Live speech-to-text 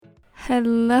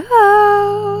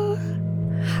Hello!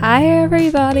 Hi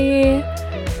everybody!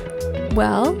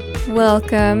 Well,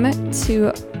 welcome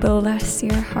to Bless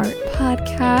Your Heart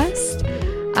podcast.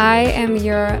 I am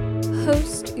your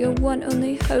host, your one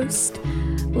only host,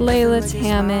 Layla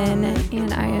Tammin,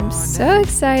 and I am so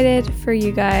excited for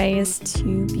you guys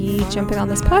to be jumping on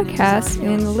this podcast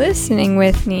and listening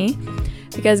with me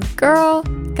because girl,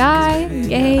 guy,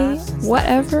 gay,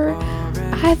 whatever,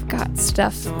 I've got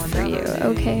stuff for you,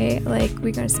 okay? Like,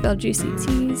 we're going to spill juicy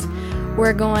teas.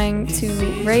 We're going to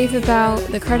rave about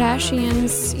the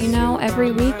Kardashians,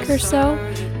 every week or so.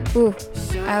 We're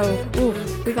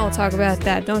going to talk about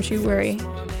that, don't you worry.